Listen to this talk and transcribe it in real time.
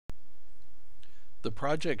The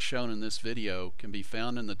project shown in this video can be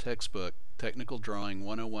found in the textbook Technical Drawing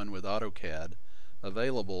 101 with AutoCAD,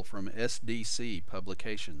 available from SDC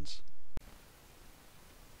Publications.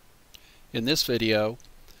 In this video,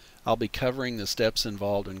 I'll be covering the steps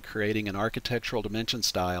involved in creating an architectural dimension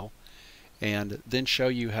style and then show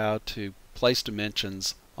you how to place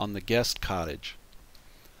dimensions on the guest cottage.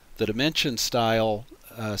 The dimension style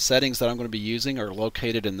settings that I'm going to be using are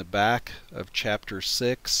located in the back of Chapter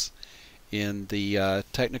 6 in the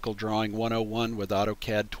Technical Drawing 101 with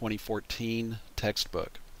AutoCAD 2014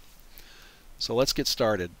 textbook. So let's get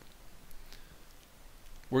started.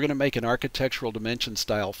 We're going to make an architectural dimension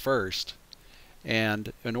style first,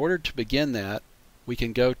 and in order to begin that, we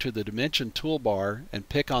can go to the dimension toolbar and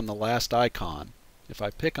pick on the last icon. If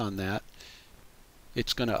I pick on that,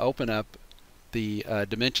 it's going to open up the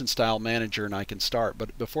Dimension Style Manager and I can start.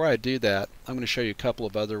 But before I do that, I'm going to show you a couple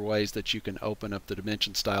of other ways that you can open up the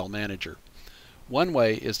Dimension Style Manager. One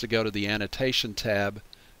way is to go to the Annotation tab,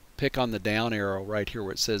 pick on the down arrow right here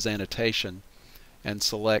where it says Annotation, and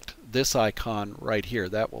select this icon right here.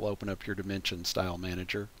 That will open up your Dimension Style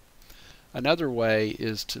Manager. Another way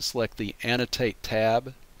is to select the Annotate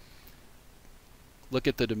tab, look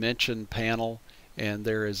at the Dimension panel, and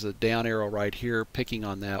there is a down arrow right here. Picking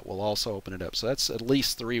on that will also open it up. So that's at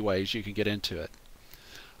least 3 ways you can get into it.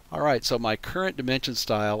 Alright, so my current dimension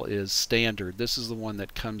style is standard. This is the one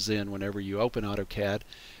that comes in whenever you open AutoCAD.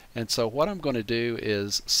 And so what I'm going to do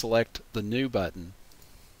is select the New button.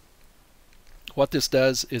 What this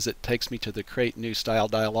does is it takes me to the Create New Style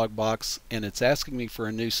dialog box, and it's asking me for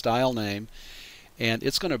a new style name, and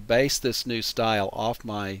it's going to base this new style off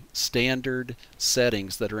my standard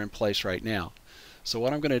settings that are in place right now. So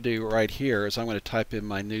what I'm going to do right here is I'm going to type in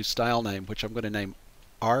my new style name, which I'm going to name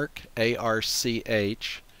Arch,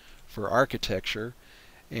 A-R-C-H, for architecture,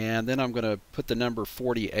 and then I'm going to put the number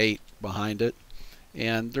 48 behind it.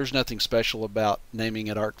 And there's nothing special about naming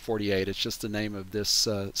it Arch 48, it's just the name of this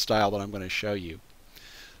style that I'm going to show you.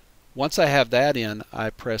 Once I have that in,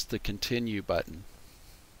 I press the Continue button.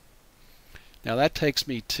 Now that takes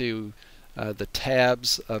me to the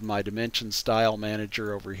tabs of my Dimension Style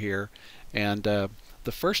Manager over here, and the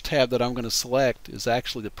first tab that I'm going to select is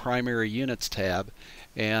actually the Primary Units tab,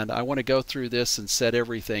 and I want to go through this and set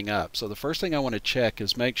everything up. So the first thing I want to check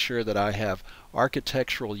is make sure that I have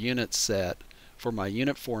Architectural Units set for my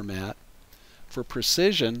unit format. For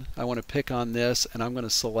precision, I want to pick on this and I'm going to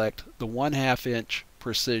select the 1/2 inch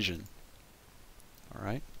precision.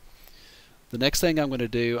 Alright. The next thing I'm going to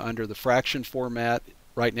do under the fraction format,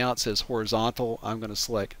 right now it says horizontal, I'm going to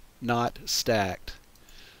select not stacked.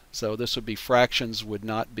 So this would be fractions would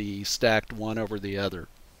not be stacked one over the other.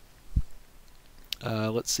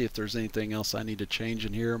 Let's see if there's anything else I need to change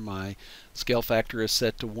in here. My scale factor is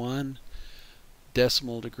set to 1.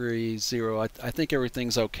 Decimal degree 0. I think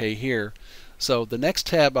everything's okay here. So the next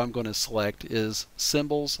tab I'm going to select is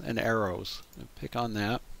Symbols and Arrows. Pick on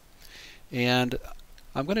that. And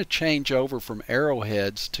I'm going to change over from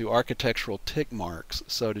arrowheads to architectural tick marks.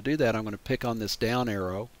 So to do that, I'm going to pick on this down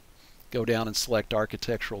arrow, go down and select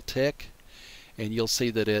architectural tick, and you'll see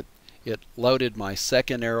that it loaded my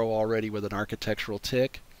second arrow already with an architectural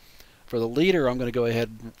tick. For the leader, I'm going to go ahead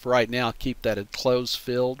and for right now keep that enclosed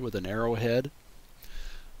filled with an arrowhead.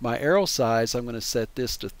 My arrow size, I'm going to set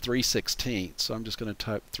this to 3/16. So I'm just going to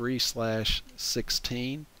type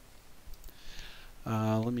 3/16.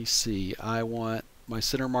 Let me see. I want my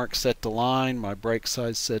center mark set to line, my break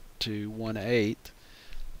size set to 1/8.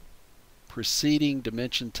 Preceding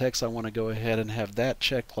dimension text, I want to go ahead and have that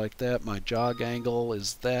checked like that. My jog angle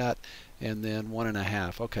is that, and then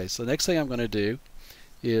 1.5. Okay, so the next thing I'm going to do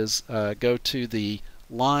is go to the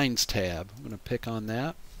Lines tab. I'm going to pick on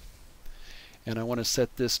that. And I want to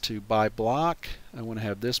set this to by block. I want to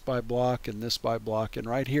have this by block and this by block. And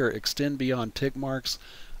right here, extend beyond tick marks,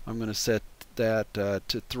 I'm going to set that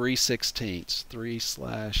to 3/16.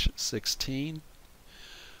 3/16.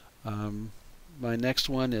 My next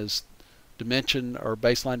one is dimension or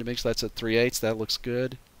baseline dimension. That's at 3/8. That looks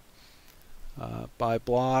good. By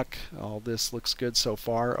block, all this looks good so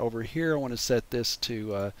far. Over here, I want to set this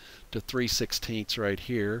to 3/16 right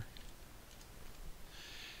here.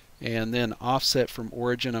 And then offset from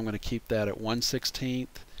origin, I'm going to keep that at 1/16,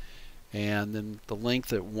 and then the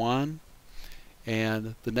length at 1.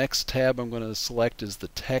 And the next tab I'm going to select is the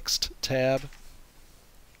Text tab.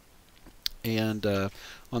 And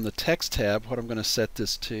on the Text tab, what I'm going to set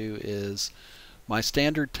this to is my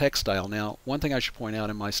standard text style. Now, one thing I should point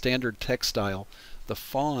out, in my standard text style, the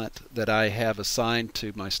font that I have assigned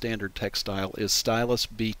to my standard text style is Stylus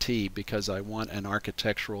BT because I want an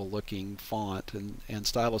architectural looking font, and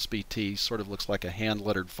Stylus BT sort of looks like a hand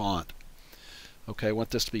lettered font. Okay, I want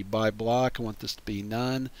this to be by block. I want this to be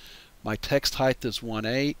none. My text height is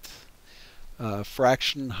 1/8.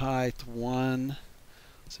 Fraction height 1.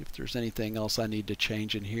 Let's see if there's anything else I need to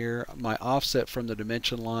change in here. My offset from the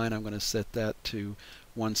dimension line, I'm going to set that to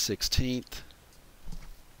 1/16.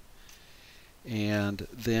 And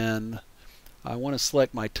then I want to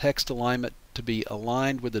select my text alignment to be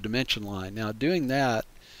aligned with the dimension line. Now doing that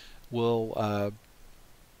will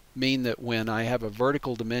mean that when I have a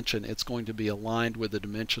vertical dimension, it's going to be aligned with the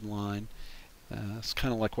dimension line. It's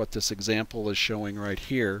kind of like what this example is showing right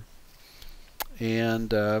here.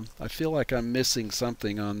 And I feel like I'm missing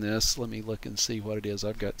something on this. Let me look and see what it is.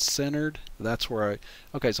 I've got centered. That's where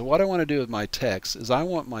okay, so what I want to do with my text is I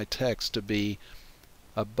want my text to be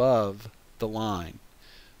above the line.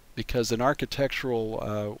 Because in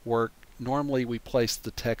architectural work, normally we place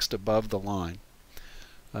the text above the line.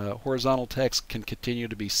 Horizontal text can continue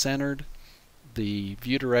to be centered. The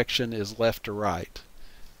view direction is left to right.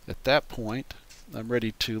 At that point, I'm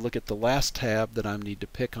ready to look at the last tab that I need to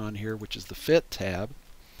pick on here, which is the Fit tab.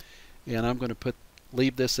 And I'm going to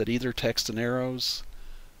leave this at either text and arrows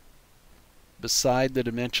beside the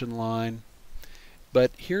dimension line.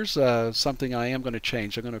 But here's something I am going to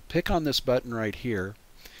change. I'm going to pick on this button right here.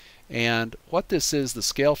 And what this is, the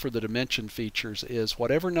scale for the dimension features, is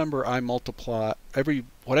whatever number I multiply,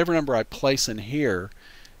 whatever number I place in here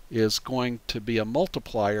is going to be a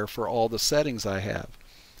multiplier for all the settings I have.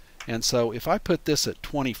 And so if I put this at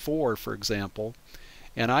 24, for example,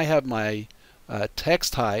 and I have my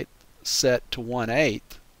text height set to 1/8,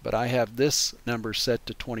 but I have this number set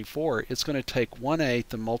to 24, it's going to take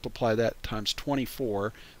 1/8 and multiply that times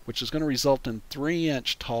 24, which is going to result in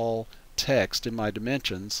 3-inch tall text in my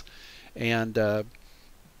dimensions. And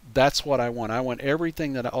that's what I want. I want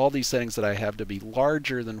everything, all these settings that I have, to be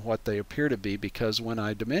larger than what they appear to be, because when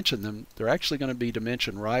I dimension them, they're actually going to be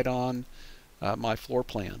dimensioned right on my floor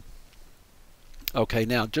plan. Okay,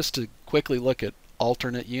 now just to quickly look at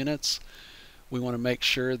alternate units, we want to make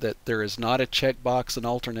sure that there is not a checkbox in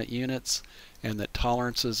alternate units and that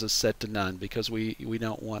tolerances is set to none, because we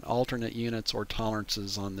don't want alternate units or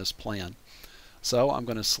tolerances on this plan. So I'm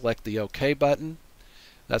going to select the OK button.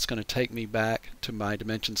 That's going to take me back to my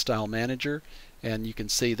Dimension Style Manager, and you can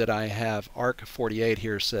see that I have Arc 48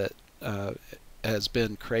 here set has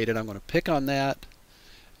been created. I'm going to pick on that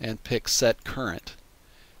and pick Set Current,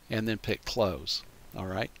 and then pick Close.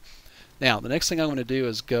 Alright. Now the next thing I'm going to do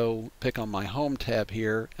is go pick on my Home tab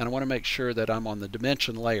here, and I want to make sure that I'm on the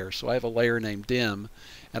dimension layer. So I have a layer named Dim,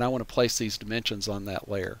 and I want to place these dimensions on that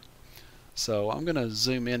layer. So I'm going to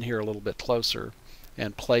zoom in here a little bit closer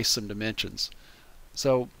and place some dimensions.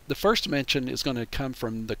 So the first dimension is going to come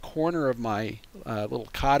from the corner of my little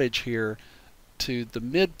cottage here to the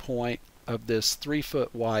midpoint of this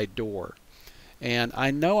 3-foot wide door. And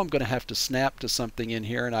I know I'm going to have to snap to something in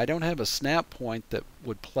here, and I don't have a snap point that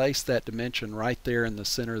would place that dimension right there in the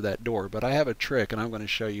center of that door, but I have a trick, and I'm going to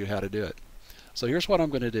show you how to do it. So here's what I'm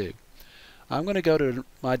going to do. I'm going to go to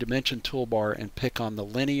my dimension toolbar and pick on the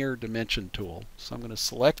linear dimension tool. So I'm going to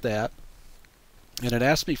select that, and it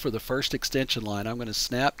asks me for the first extension line. I'm going to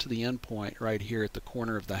snap to the end point right here at the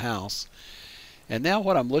corner of the house. And now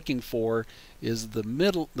what I'm looking for is the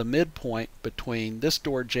midpoint between this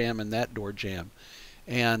door jamb and that door jamb.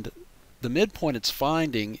 And the midpoint it's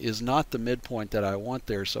finding is not the midpoint that I want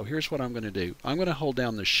there. So here's what I'm going to do. I'm going to hold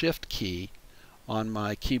down the Shift key on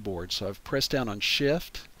my keyboard. So I've pressed down on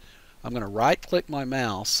Shift. I'm going to right click my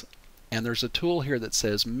mouse, and there's a tool here that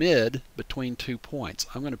says Mid between 2 points.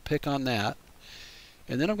 I'm going to pick on that,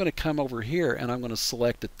 and then I'm going to come over here and I'm going to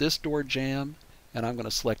select at this door jamb, and I'm going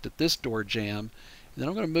to select at this door jamb, and then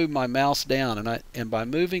I'm going to move my mouse down, and by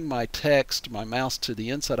moving my mouse to the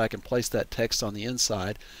inside, I can place that text on the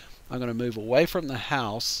inside. I'm going to move away from the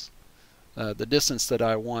house the distance that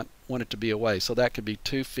I want it to be away. So that could be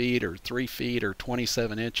 2 feet or 3 feet or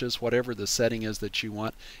 27 inches, whatever the setting is that you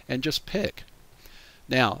want, and just pick.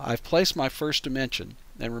 Now I've placed my first dimension,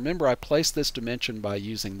 and remember I placed this dimension by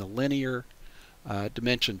using the linear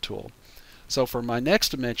dimension tool. So for my next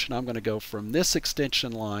dimension, I'm going to go from this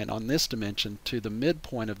extension line on this dimension to the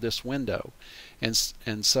midpoint of this window.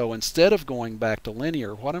 And so instead of going back to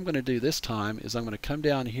linear, what I'm going to do this time is I'm going to come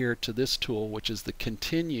down here to this tool, which is the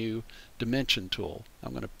Continue Dimension tool.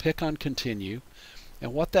 I'm going to pick on Continue,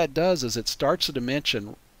 and what that does is it starts a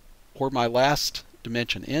dimension where my last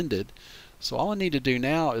dimension ended. So all I need to do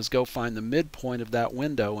now is go find the midpoint of that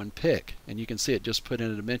window and pick. And you can see it just put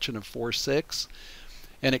in a dimension of 4, 6.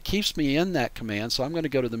 And it keeps me in that command, so I'm going to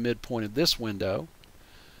go to the midpoint of this window.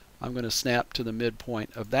 I'm going to snap to the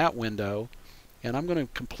midpoint of that window, And I'm going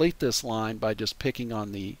to complete this line by just picking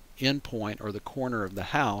on the end point or the corner of the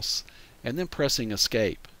house and then pressing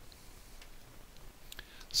escape.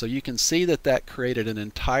 So you can see that that created an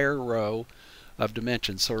entire row of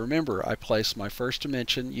dimensions. So remember, I placed my first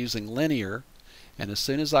dimension using linear, and as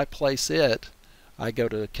soon as I place it, I go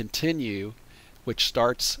to continue, which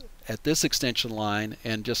starts at this extension line,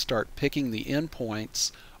 and just start picking the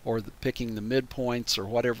endpoints or picking the midpoints or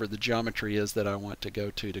whatever the geometry is that I want to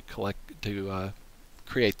go to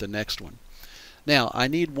create the next one. Now I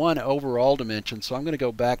need one overall dimension, so I'm going to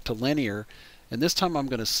go back to linear, and this time I'm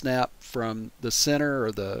going to snap from the center,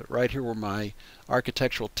 or the right here where my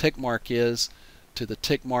architectural tick mark is, to the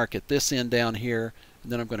tick mark at this end down here,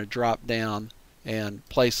 and then I'm going to drop down and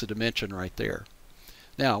place a dimension right there.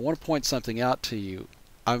 Now I want to point something out to you.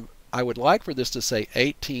 I would like for this to say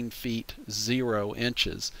 18 feet 0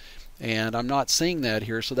 inches, and I'm not seeing that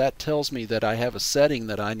here, so that tells me that I have a setting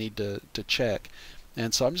that I need to check.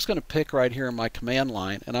 And so I'm just going to pick right here in my command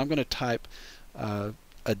line, and I'm going to type a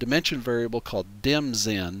dimension variable called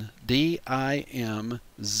dimzin, D-I-M-Z-I-N,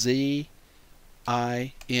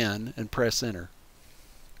 and press enter.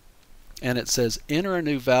 And it says enter a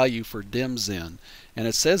new value for dimzin, and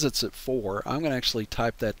it says it's at 4. I'm going to actually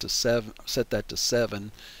type that to 7, set that to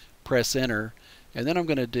 7, press enter, and then I'm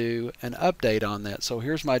going to do an update on that. So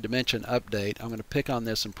here's my dimension update. I'm going to pick on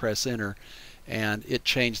this and press enter, and it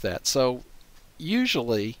changed that. So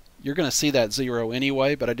usually you're going to see that 0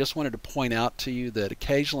 anyway, but I just wanted to point out to you that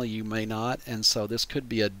occasionally you may not, and so this could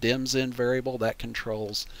be a dimzin variable that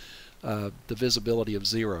controls the visibility of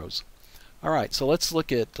zeros. Alright, so let's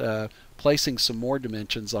look at placing some more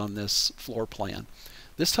dimensions on this floor plan.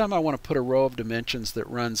 This time I want to put a row of dimensions that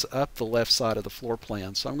runs up the left side of the floor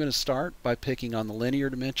plan. So I'm going to start by picking on the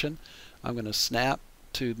linear dimension. I'm going to snap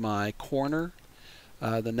to my corner.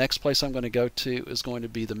 The next place I'm going to go to is going to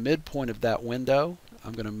be the midpoint of that window.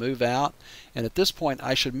 I'm going to move out, and at this point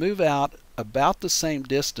I should move out about the same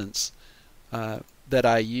distance that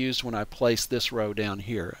I used when I placed this row down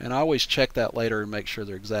here, and I always check that later and make sure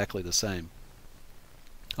they're exactly the same.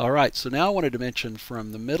 Alright, so now I want to dimension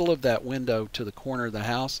from the middle of that window to the corner of the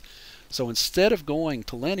house. So instead of going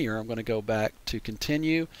to linear, I'm going to go back to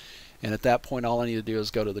continue, and at that point all I need to do is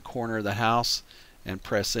go to the corner of the house and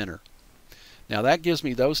press enter. Now that gives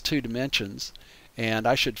me those two dimensions, and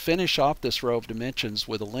I should finish off this row of dimensions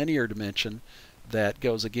with a linear dimension that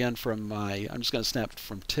goes again from my, I'm just going to snap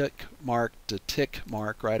from tick mark to tick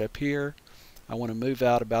mark right up here. I want to move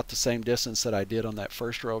out about the same distance that I did on that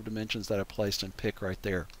first row of dimensions that I placed and pick right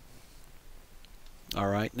there.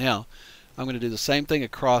 Alright, now I'm going to do the same thing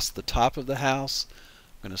across the top of the house.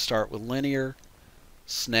 I'm going to start with linear,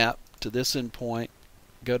 snap to this end point,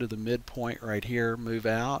 go to the midpoint right here, move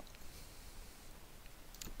out,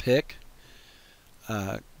 pick,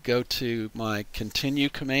 go to my continue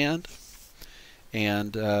command,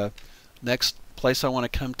 and next place I want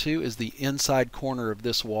to come to is the inside corner of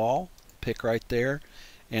this wall. Pick right there,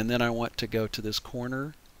 and then I want to go to this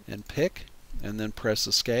corner and pick, and then press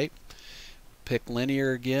escape. Pick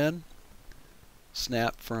linear again,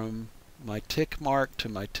 snap from my tick mark to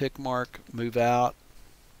my tick mark, move out,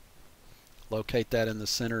 locate that in the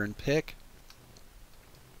center and pick.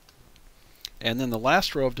 And then the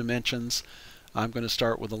last row of dimensions, I'm going to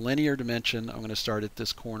start with a linear dimension. I'm going to start at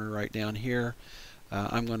this corner right down here.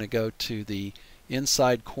 I'm going to go to the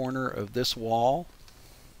inside corner of this wall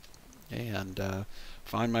and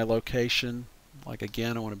find my location. Like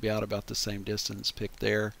again, I want to be out about the same distance. Pick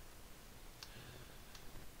there.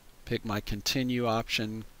 Pick my continue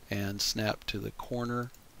option and snap to the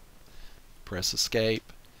corner. Press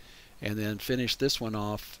escape, and then finish this one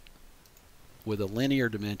off with a linear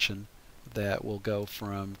dimension that will go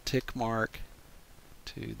from tick mark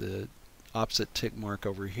to the opposite tick mark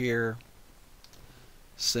over here.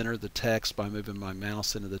 Center the text by moving my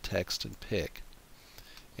mouse into the text and pick.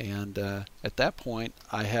 And at that point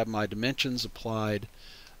I have my dimensions applied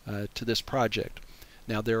to this project.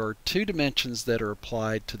 Now there are two dimensions that are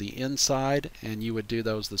applied to the inside, and you would do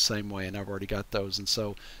those the same way, and I've already got those. And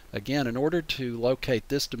so again, in order to locate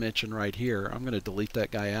this dimension right here, I'm going to delete that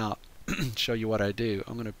guy out, show you what I do.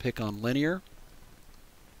 I'm going to pick on linear,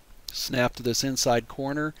 snap to this inside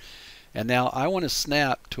corner, and now I want to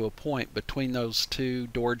snap to a point between those two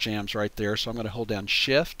door jambs right there. So I'm going to hold down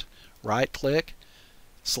Shift, right click,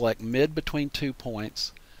 select mid between 2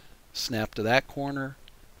 points, snap to that corner,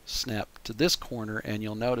 snap to this corner, and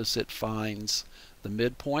you'll notice it finds the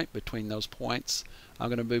midpoint between those points. I'm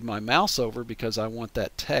going to move my mouse over because I want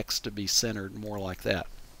that text to be centered more like that.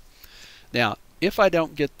 Now if I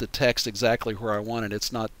don't get the text exactly where I want it,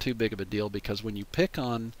 it's not too big of a deal, because when you pick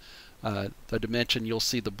on the dimension, you'll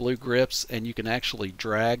see the blue grips, and you can actually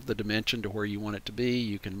drag the dimension to where you want it to be.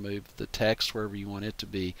 You can move the text wherever you want it to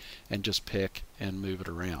be and just pick and move it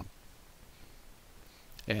around.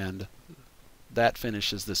 And that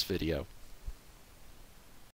finishes this video.